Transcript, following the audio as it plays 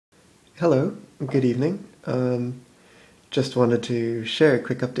Hello, good evening. Just wanted to share a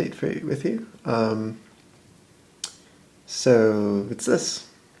quick update with you. So it's this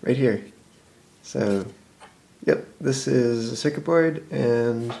right here. So, yep, this is a circuit board,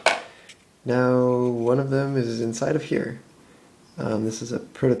 and now one of them is inside of here. This is a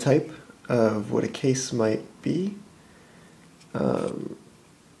prototype of what a case might be. And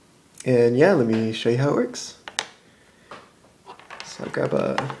yeah, let me show you how it works. So I'll grab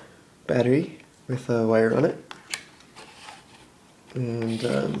a battery with a wire on it. And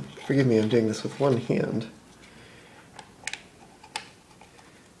forgive me, I'm doing this with one hand.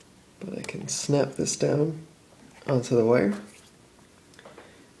 But I can snap this down onto the wire.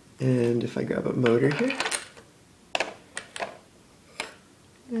 And if I grab a motor here,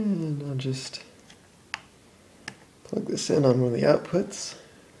 and I'll just plug this in on one of the outputs,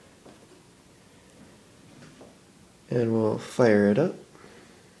 and we'll fire it up.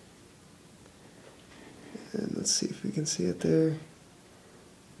 And let's see if we can see it there.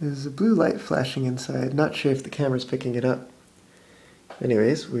 There's a blue light flashing inside. Not sure if the camera's picking it up.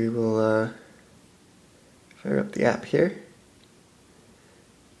 Anyways, we will fire up the app here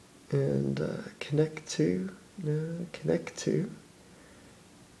and connect to the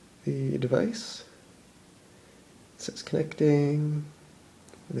device. It says connecting.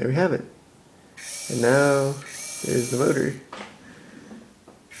 And there we have it. And now there's the motor.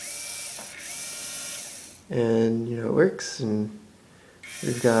 And it works, and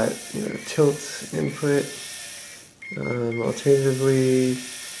we've got tilt input. Alternatively,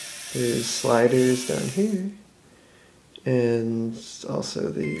 there's sliders down here, and also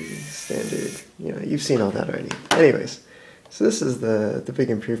the standard. You've seen all that already. Anyways, so this is the big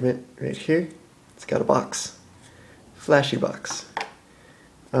improvement right here. It's got a box, flashy box,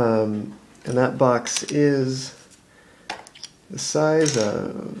 and that box is the size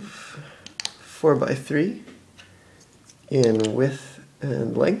of 4x3 in width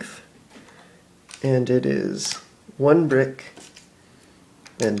and length, and it is 1 brick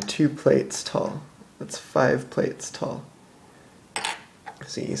and 2 plates tall. That's 5 plates tall.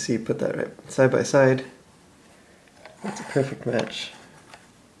 So you see, put that right side by side. That's a perfect match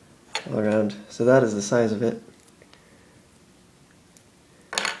all around. So that is the size of it.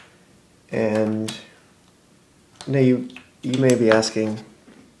 And now you may be asking,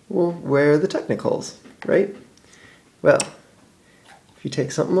 well, where are the technicals, right? Well, if you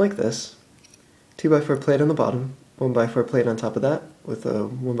take something like this, 2x4 plate on the bottom, 1x4 plate on top of that with a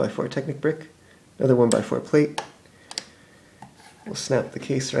 1x4 Technic brick, another 1x4 plate, we'll snap the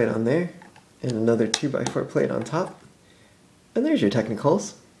case right on there, and another 2x4 plate on top, and there's your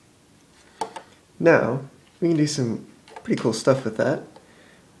technicals. Now, we can do some pretty cool stuff with that.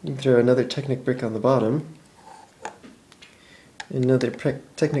 You can throw another Technic brick on the bottom, another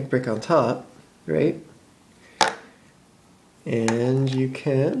Technic brick on top, right? And you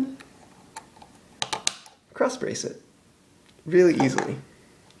can cross brace it really easily.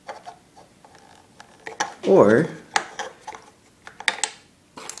 Or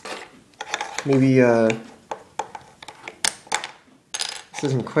maybe this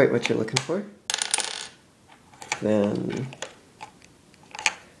isn't quite what you're looking for. Then,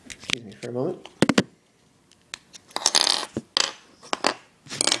 excuse me for a moment.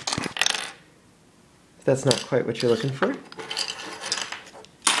 If that's not quite what you're looking for,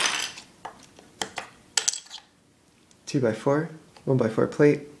 2x4, 1x4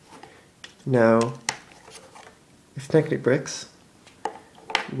 plate. Now, with Technic bricks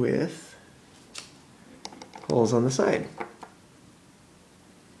with holes on the side.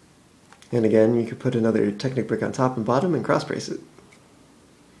 And again, you could put another Technic brick on top and bottom and cross brace it.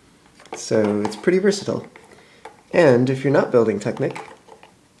 So it's pretty versatile. And if you're not building Technic,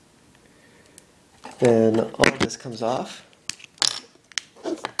 then all of this comes off,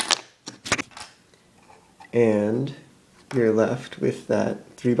 and you're left with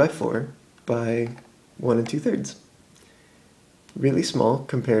that 3x4 by 1 2/3. Really small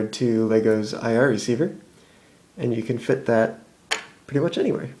compared to Lego's IR receiver, and you can fit that pretty much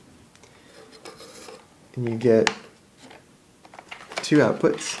anywhere. And you get 2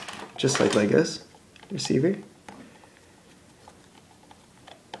 outputs, just like Lego's receiver.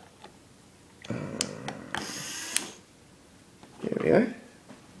 Here we are.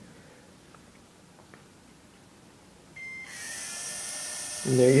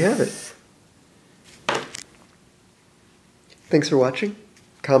 And there you have it. Thanks for watching.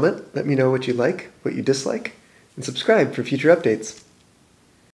 Comment, let me know what you like, what you dislike, and subscribe for future updates.